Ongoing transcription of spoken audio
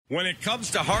When it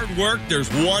comes to hard work, there's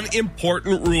one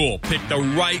important rule. Pick the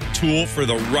right tool for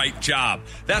the right job.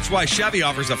 That's why Chevy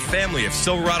offers a family of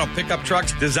Silverado pickup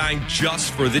trucks designed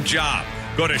just for the job.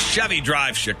 Go to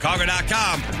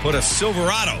ChevyDriveChicago.com and put a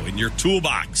Silverado in your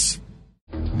toolbox.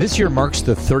 This year marks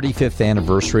the 35th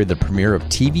anniversary of the premiere of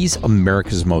TV's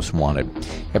America's Most Wanted.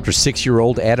 After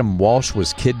 6-year-old Adam Walsh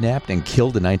was kidnapped and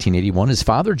killed in 1981, his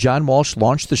father, John Walsh,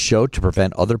 launched the show to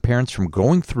prevent other parents from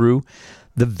going through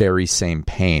the very same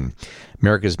pain.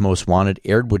 America's Most Wanted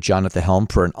aired with John at the helm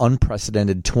for an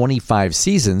unprecedented 25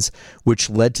 seasons, which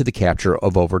led to the capture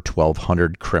of over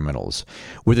 1,200 criminals.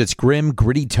 With its grim,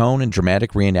 gritty tone and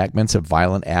dramatic reenactments of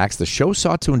violent acts, the show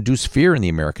sought to induce fear in the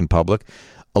American public,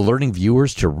 alerting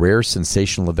viewers to rare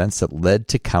sensational events that led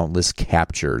to countless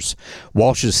captures.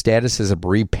 Walsh's status as a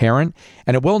bereaved parent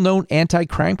and a well-known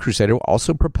anti-crime crusader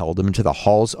also propelled him into the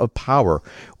halls of power,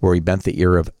 where he bent the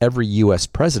ear of every U.S.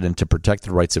 president to protect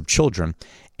the rights of children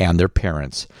and their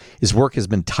parents. His work has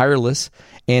been tireless,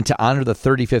 and to honor the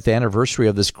 35th anniversary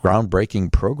of this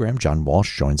groundbreaking program, John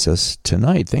Walsh joins us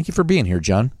tonight. Thank you for being here,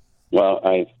 John. Well,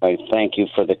 I thank you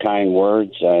for the kind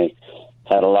words. I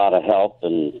had a lot of help,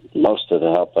 and most of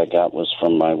the help I got was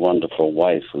from my wonderful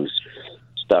wife, who's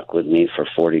stuck with me for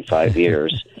 45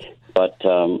 years. But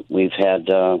we've had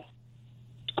a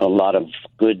lot of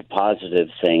good, positive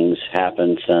things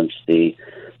happen since the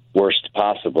worst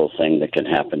possible thing that can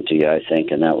happen to you, I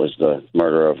think, and that was the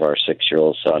murder of our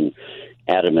 6-year-old son,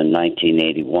 Adam, in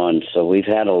 1981. So we've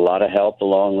had a lot of help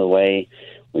along the way.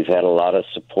 We've had a lot of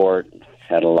support,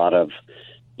 had a lot of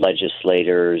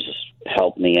legislators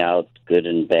help me out, good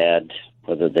and bad,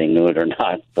 whether they knew it or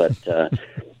not, but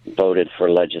voted for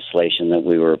legislation that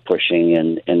we were pushing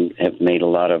and have made a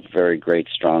lot of very great,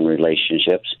 strong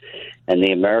relationships. And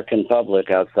the American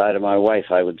public, outside of my wife,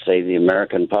 I would say the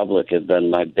American public have been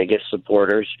my biggest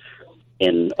supporters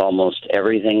in almost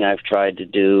everything I've tried to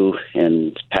do,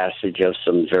 in passage of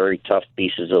some very tough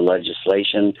pieces of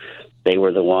legislation. They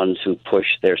were the ones who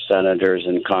pushed their senators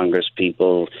and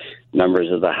congresspeople,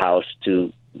 members of the House,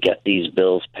 to get these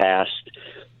bills passed.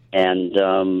 And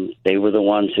they were the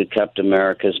ones who kept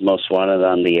America's Most Wanted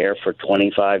on the air for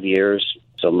 25 years.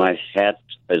 So my hat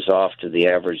is off to the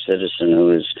average citizen who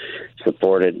has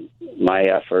supported my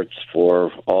efforts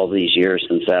for all these years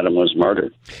since Adam was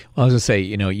murdered. Well, I was going to say,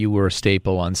 you were a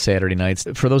staple on Saturday nights.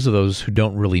 For those of those who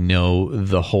don't really know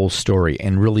the whole story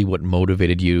and really what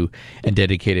motivated you and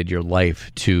dedicated your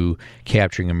life to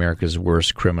capturing America's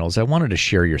worst criminals, I wanted to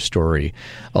share your story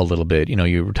a little bit.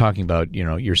 You were talking about,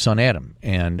 your son Adam,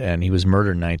 and he was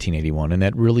murdered in 1981, and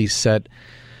that really set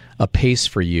a pace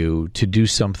for you to do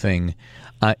something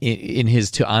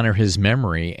to honor his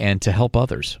memory and to help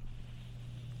others.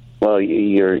 Well,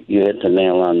 you hit the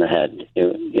nail on the head.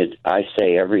 I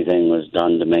say everything was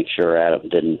done to make sure Adam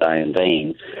didn't die in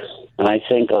vain. And I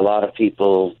think a lot of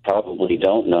people probably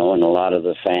don't know, and a lot of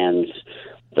the fans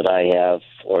that I have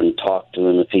or talk to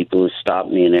and the people who stop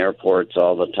me in airports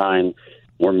all the time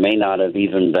may not have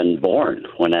even been born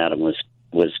when Adam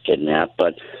was kidnapped.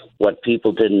 But what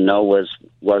people didn't know was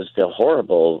the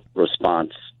horrible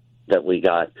response that we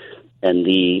got, and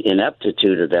the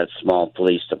ineptitude of that small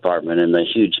police department, and the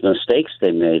huge mistakes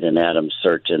they made in Adam's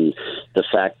search, and the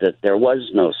fact that there was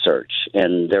no search,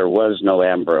 and there was no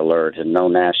Amber Alert, and no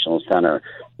National Center.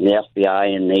 The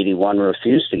FBI in 81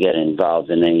 refused to get involved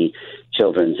in any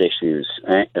children's issues,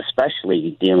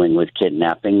 especially dealing with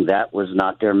kidnapping. That was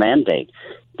not their mandate.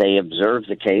 They observed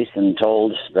the case and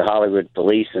told the Hollywood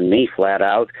police and me flat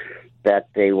out that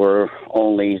they were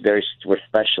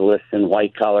specialists in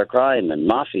white-collar crime and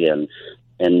mafia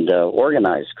and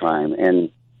organized crime. And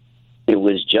it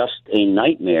was just a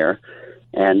nightmare.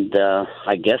 And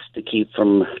I guess to keep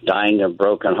from dying of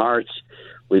broken hearts,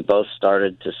 we both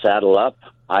started to saddle up.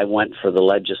 I went for the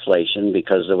legislation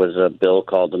because there was a bill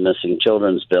called the Missing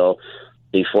Children's Bill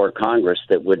before Congress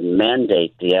that would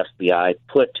mandate the FBI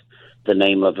put the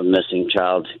name of a missing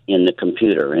child in the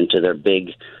computer, into their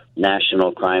big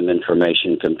National Crime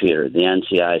Information Computer, the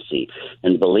NCIC.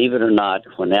 And believe it or not,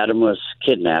 when Adam was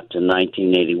kidnapped in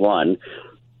 1981,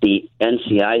 the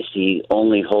NCIC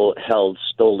only held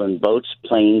stolen boats,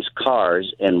 planes,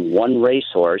 cars, and one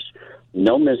racehorse,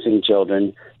 no missing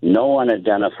children, no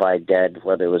unidentified dead,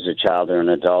 whether it was a child or an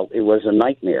adult. It was a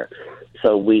nightmare.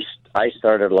 So I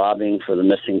started lobbying for the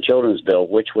Missing Children's Bill,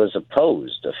 which was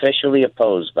officially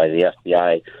opposed by the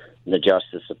FBI and the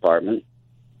Justice Department.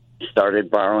 Started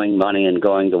borrowing money and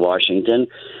going to Washington,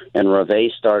 and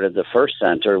Reve started the first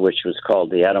center, which was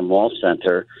called the Adam Walsh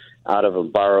Center, out of a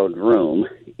borrowed room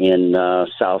in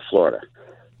South Florida.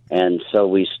 And so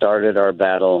we started our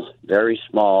battle very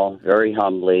small, very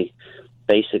humbly,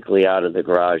 basically out of the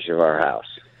garage of our house.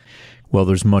 Well,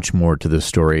 there's much more to this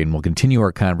story, and we'll continue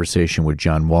our conversation with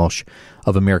John Walsh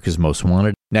of America's Most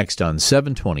Wanted next on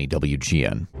 720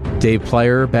 WGN. Dave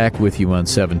Plyer back with you on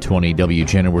 720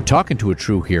 WGN, and we're talking to a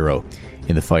true hero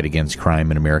in the fight against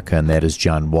crime in America, and that is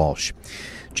John Walsh.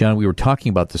 John, we were talking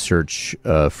about the search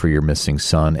for your missing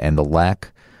son and the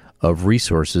lack of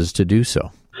resources to do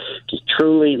so. It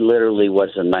truly, literally was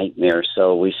a nightmare.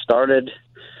 So we started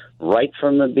right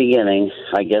from the beginning.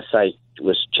 I guess I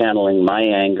was channeling my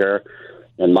anger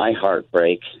and my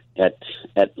heartbreak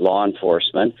at law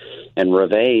enforcement, and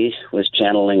Reve was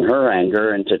channeling her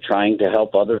anger into trying to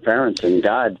help other parents. And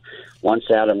God, once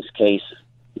Adam's case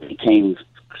became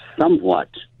somewhat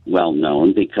well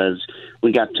known, because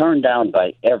we got turned down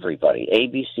by everybody,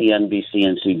 ABC, NBC,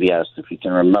 and CBS. If you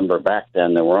can remember, back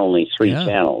then there were only three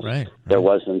channels. Right. There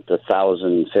wasn't the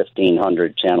 1,000,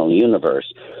 1,500 channel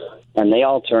universe. And they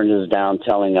all turned us down,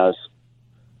 telling us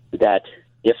that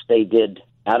if they did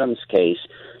Adam's case,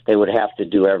 they would have to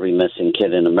do every missing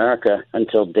kid in America,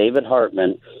 until David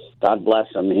Hartman, God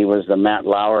bless him, he was the Matt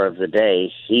Lauer of the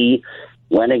day. He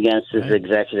went against his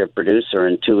executive producer,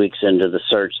 and 2 weeks into the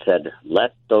search said,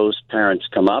 let those parents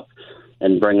come up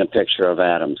and bring a picture of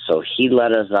Adam. So he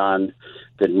led us on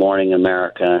Good Morning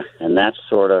America, and that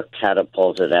sort of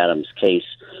catapulted Adam's case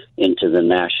into the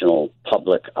national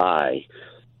public eye.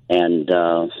 And,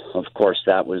 of course,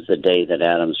 that was the day that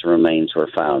Adam's remains were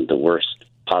found, the worst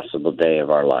possible day of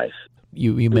our life.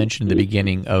 You mentioned at the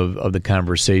beginning of the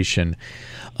conversation,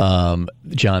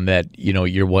 John, that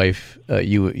your wife,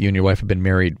 you and your wife have been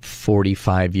married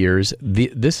 45 years.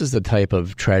 This is the type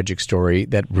of tragic story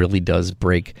that really does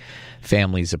break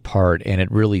families apart, and it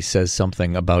really says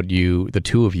something about you, the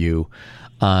two of you,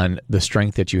 on the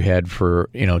strength that you had for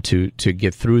to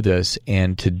get through this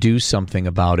and to do something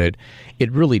about it.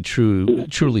 It really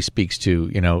truly speaks to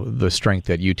the strength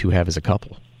that you two have as a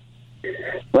couple.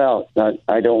 Well,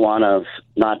 I don't want to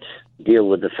not deal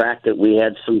with the fact that we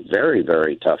had some very,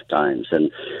 very tough times and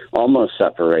almost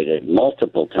separated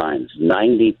multiple times.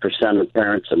 90% of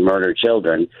parents of murdered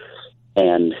children,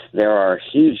 and there are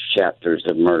huge chapters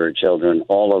of murdered children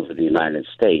all over the United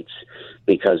States,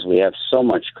 because we have so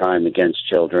much crime against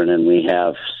children, and we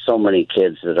have so many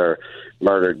kids that are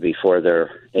murdered before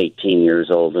they're 18 years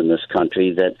old in this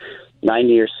country, that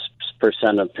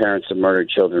 90% of parents of murdered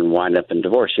children wind up in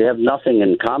divorce. You have nothing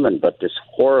in common but this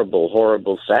horrible,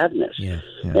 horrible sadness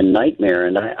and nightmare.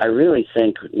 And I really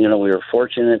think, we were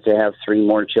fortunate to have 3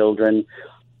 more children.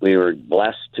 We were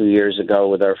blessed 2 years ago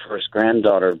with our first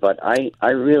granddaughter, but I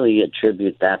really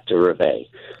attribute that to Reve.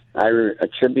 I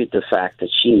attribute the fact that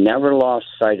she never lost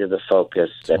sight of the focus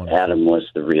that Adam was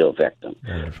the real victim.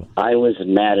 Wonderful. I was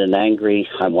mad and angry.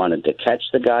 I wanted to catch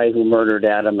the guy who murdered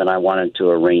Adam, and I wanted to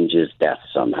arrange his death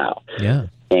somehow. Yeah.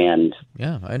 And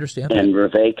I understand. And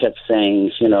Reve kept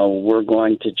saying, we're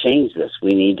going to change this.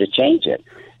 We need to change it.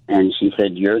 And she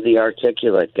said, you're the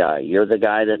articulate guy. You're the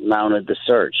guy that mounted the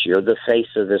search. You're the face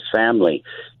of this family.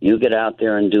 You get out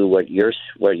there and do what you're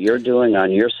doing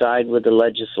on your side with the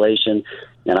legislation,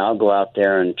 and I'll go out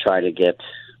there and try to get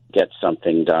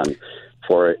something done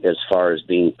for it, as far as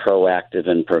being proactive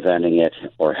in preventing it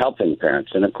or helping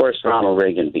parents. And, of course, Ronald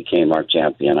Reagan became our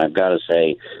champion. I've got to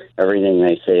say, everything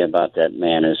they say about that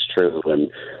man is true.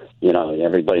 And,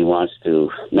 everybody wants to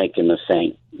make him a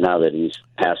saint now that he's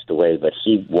passed away. But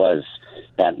he was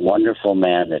that wonderful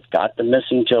man that got the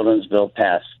Missing Children's Bill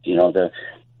passed. The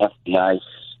FBI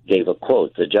gave a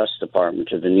quote, the Justice Department,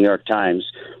 to the New York Times,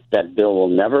 that bill will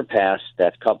never pass.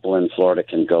 That couple in Florida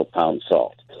can go pound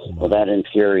salt. Well, that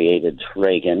infuriated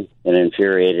Reagan. It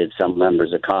infuriated some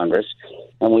members of Congress.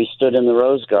 And we stood in the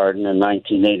Rose Garden in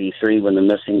 1983 when the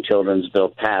Missing Children's Bill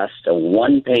passed, a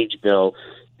one-page bill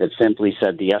that simply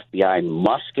said the FBI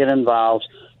must get involved,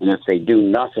 and if they do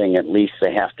nothing, at least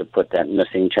they have to put that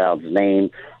missing child's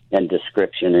name and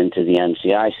description into the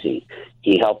NCIC.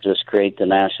 He helped us create the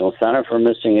National Center for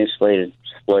Missing and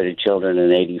Exploited Children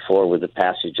in '84 with the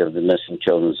passage of the Missing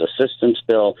Children's Assistance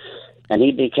Bill, and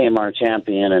he became our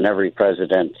champion, and every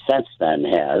president since then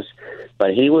has.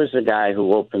 But he was the guy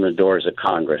who opened the doors of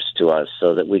Congress to us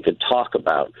so that we could talk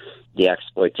about the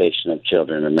exploitation of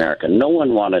children in America. No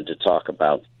one wanted to talk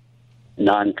about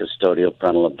non-custodial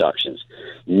parental abductions.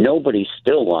 Nobody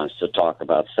still wants to talk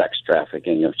about sex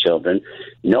trafficking of children.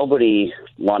 Nobody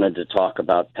wanted to talk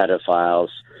about pedophiles,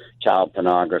 child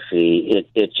pornography.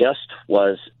 It just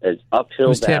was an uphill battle. It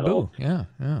was taboo. Yeah.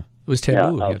 It was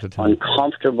taboo at the time.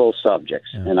 Uncomfortable subjects.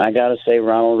 Yeah. And I got to say,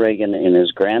 Ronald Reagan, in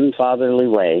his grandfatherly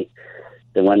way,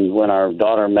 that when our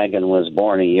daughter Megan was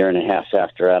born a year and a half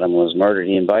after Adam was murdered,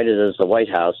 he invited us to the White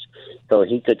House so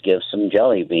he could give some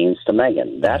jelly beans to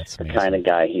Megan. That's the kind of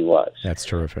guy he was. That's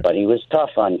terrific. But he was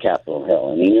tough on Capitol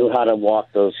Hill, and he knew how to walk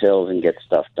those hills and get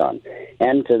stuff done.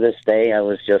 And to this day, I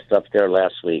was just up there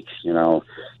last week,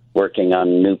 working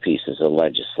on new pieces of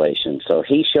legislation. So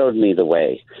he showed me the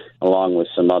way, along with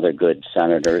some other good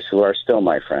senators who are still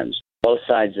my friends. Both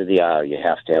sides of the aisle you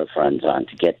have to have friends on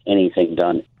to get anything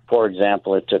done. For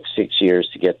example, it took 6 years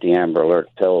to get the Amber Alert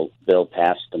bill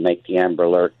passed to make the Amber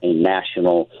Alert a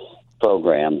national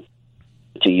program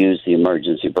to use the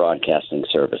emergency broadcasting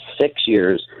service. 6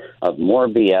 years of more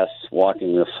BS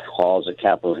walking the halls of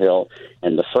Capitol Hill,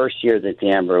 and the first year that the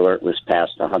Amber Alert was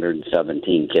passed,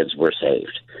 117 kids were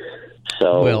saved.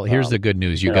 So, well, here's the good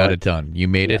news. You got it done. You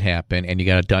made it happen, and you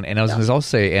got it done. And I was going to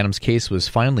also say Adam's case was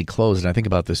finally closed, and I think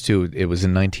about this, too. It was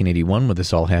in 1981 when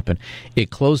this all happened.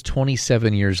 It closed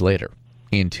 27 years later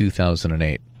in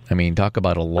 2008. I mean, talk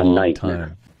about a long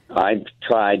time. I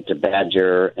tried to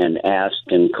badger and ask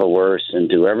and coerce and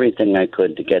do everything I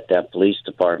could to get that police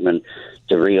department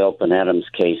to reopen Adam's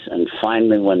case. And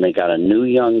finally, when they got a new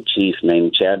young chief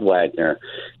named Chad Wagner,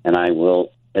 and I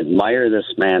will admire this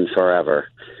man forever,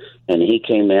 and he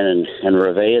came in, and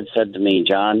Reve had said to me,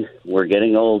 John, we're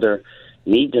getting older,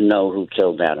 need to know who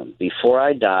killed Adam. Before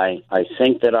I die, I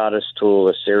think that Otis Toole,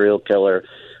 a serial killer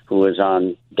who was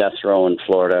on death row in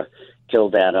Florida,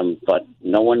 killed Adam, but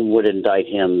no one would indict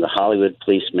him. The Hollywood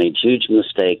police made huge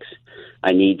mistakes.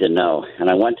 I need to know. And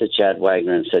I went to Chad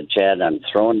Wagner and said, Chad, I'm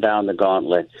throwing down the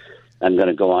gauntlet. I'm going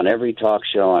to go on every talk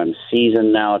show. I'm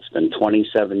seasoned now. It's been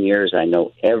 27 years. I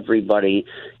know everybody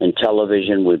in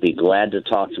television would be glad to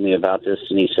talk to me about this.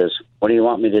 And he says, what do you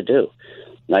want me to do?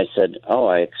 And I said,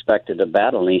 I expected a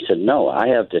battle. And he said, no, I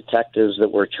have detectives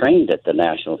that were trained at the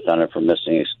National Center for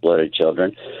Missing and Exploited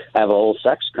Children. I have a whole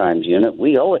sex crimes unit.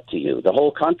 We owe it to you, the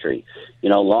whole country.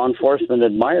 Law enforcement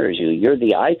admires you. You're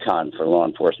the icon for law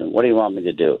enforcement. What do you want me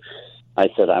to do? I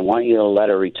said, I want you to let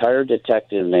a retired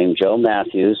detective named Joe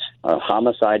Matthews, a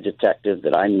homicide detective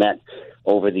that I met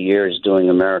over the years doing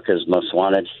America's Most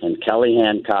Wanted, and Kelly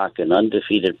Hancock, an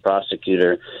undefeated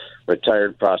prosecutor,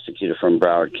 retired prosecutor from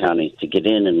Broward County, to get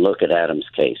in and look at Adam's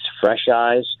case. Fresh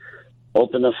eyes,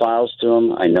 open the files to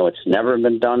him. I know it's never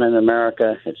been done in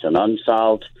America. It's an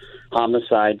unsolved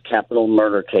homicide, capital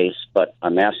murder case, but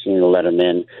I'm asking you to let him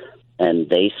in, and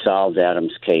they solved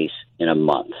Adam's case in a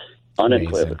month.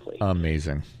 Unequivocally.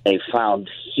 Amazing. They found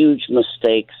huge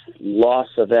mistakes, loss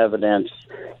of evidence.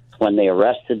 When they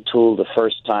arrested Toole the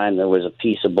first time, there was a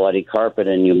piece of bloody carpet,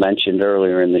 and you mentioned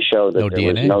earlier in the show that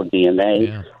there was no DNA.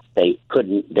 Yeah. They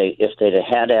couldn't. If they'd have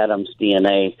had Adam's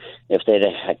DNA, if they'd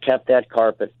have kept that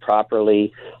carpet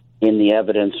properly in the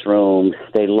evidence room,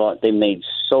 they made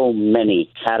so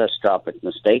many catastrophic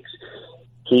mistakes.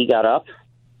 He got up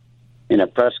in a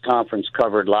press conference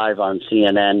covered live on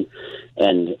CNN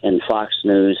and Fox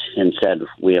News and said,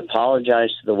 we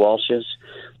apologize to the Walshes.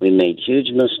 We made huge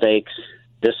mistakes,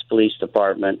 this police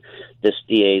department, this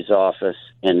DA's office,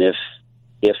 and if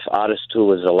Otis Toole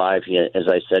was alive, as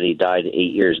I said, he died 8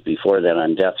 years before that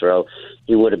on death row,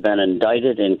 he would have been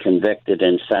indicted and convicted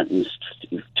and sentenced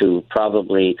to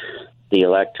probably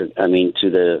to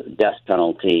the death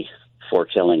penalty for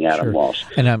killing Adam Walsh.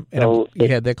 And you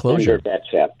had that closure. That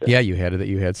chapter. Yeah, you had it.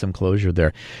 You had some closure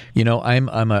there. I'm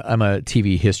a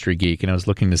TV history geek, and I was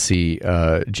looking to see,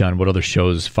 John, what other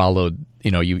shows followed.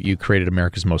 You created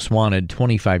America's Most Wanted,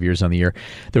 25 years on the air.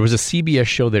 There was a CBS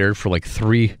show that aired for like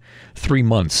three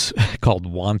months called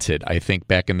Wanted, I think,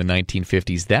 back in the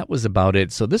 1950s. That was about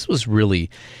it. So this was really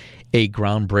a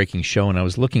groundbreaking show, and I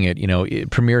was looking at, it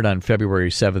premiered on February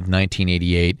 7th,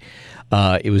 1988.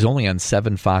 It was only on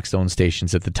 7 Fox-owned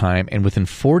stations at the time, and within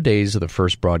 4 days of the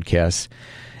first broadcast,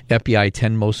 FBI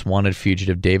 10 Most Wanted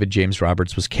fugitive David James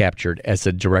Roberts was captured as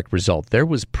a direct result. There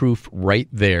was proof right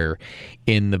there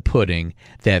in the pudding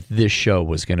that this show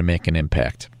was going to make an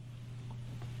impact.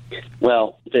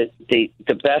 Well, the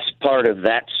best part of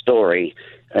that story,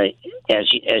 as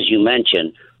you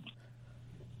mentioned,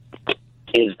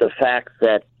 is the fact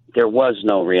that there was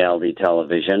no reality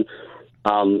television.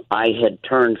 I had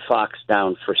turned Fox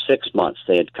down for 6 months.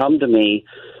 They had come to me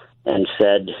and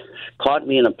caught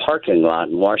me in a parking lot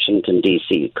in Washington,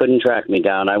 D.C. Couldn't track me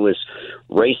down. I was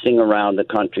racing around the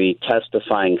country,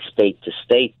 testifying state to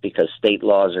state because state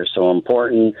laws are so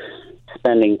important,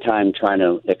 spending time trying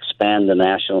to expand the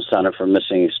National Center for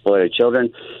Missing and Exploited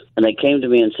Children. And they came to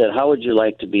me and said, how would you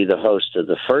like to be the host of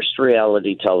the first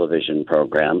reality television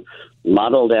program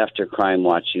modeled after Crime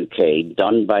Watch UK,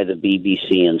 done by the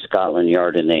BBC in Scotland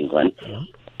Yard in England,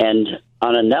 and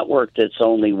on a network that's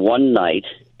only one night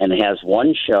and has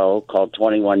one show called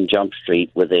 21 Jump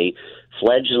Street with a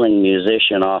fledgling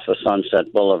musician off of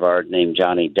Sunset Boulevard named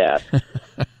Johnny Depp.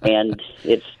 And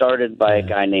it's started by a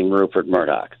guy named Rupert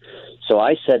Murdoch. So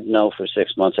I said no for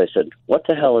 6 months. I said, what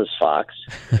the hell is Fox?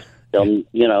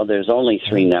 There's only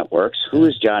 3 networks. Who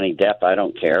is Johnny Depp? I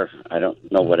don't care. I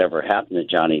don't know whatever happened to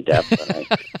Johnny Depp, but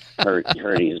I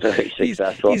heard he's very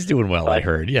successful. He's doing well, I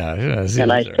heard, yeah.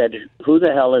 And I said, who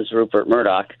the hell is Rupert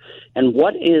Murdoch? And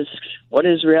what is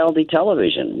reality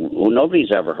television? Well,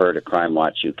 nobody's ever heard of Crime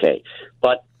Watch UK.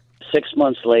 But 6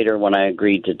 months later, when I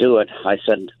agreed to do it, I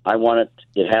said, I want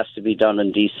it has to be done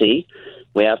in D.C.,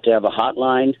 we have to have a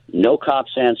hotline. No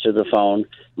cops answer the phone.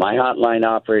 My hotline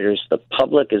operators, the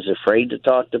public is afraid to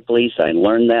talk to police. I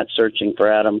learned that searching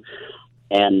for Adam.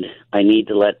 And I need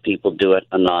to let people do it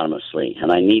anonymously.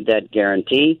 And I need that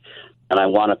guarantee. And I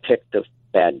want to pick the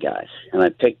bad guys. And I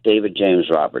picked David James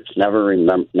Roberts.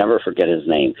 Never forget his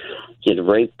name. He had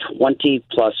raped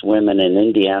 20-plus women in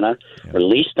Indiana,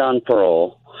 released on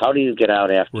parole. How do you get out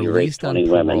after you rape 20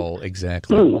 women?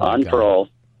 Exactly. On parole.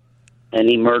 And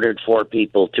he murdered 4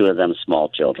 people, 2 of them small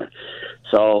children.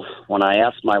 So when I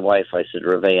asked my wife, I said,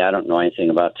 Reve, I don't know anything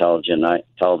about television. I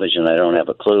don't have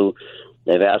a clue.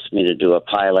 They've asked me to do a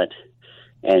pilot.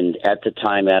 And at the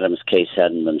time, Adam's case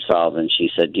hadn't been solved. And she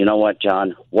said, you know what,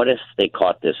 John? What if they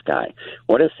caught this guy?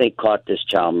 What if they caught this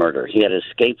child murderer? He had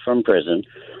escaped from prison.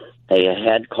 They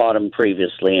had caught him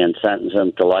previously and sentenced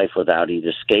him to life without. He'd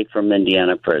escaped from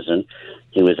Indiana prison.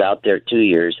 He was out there 2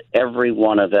 years. Every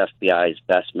one of FBI's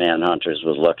best manhunters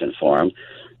was looking for him.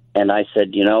 And I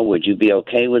said, would you be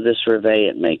okay with this, Reve?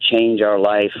 It may change our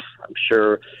life. I'm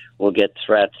sure we'll get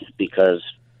threats because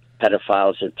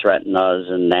pedophiles had threatened us,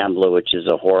 and NAMBLA, which is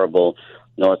a horrible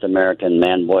North American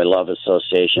man-boy love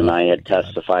association. I had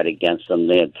testified against them.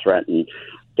 They had threatened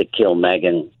to kill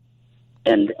Megan.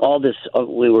 And all this,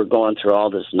 we were going through all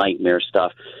this nightmare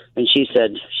stuff. And she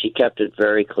said, she kept it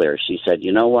very clear. She said,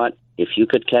 you know what? If you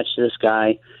could catch this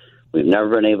guy, we've never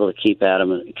been able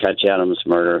to catch Adam's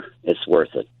murder. It's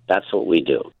worth it. That's what we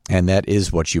do. And that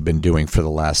is what you've been doing for the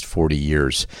last 40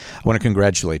 years. I want to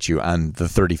congratulate you on the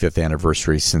 35th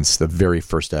anniversary since the very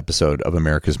first episode of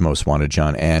America's Most Wanted,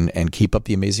 John, and keep up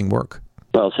the amazing work.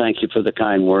 Well, thank you for the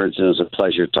kind words. It was a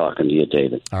pleasure talking to you,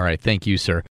 David. All right. Thank you, sir.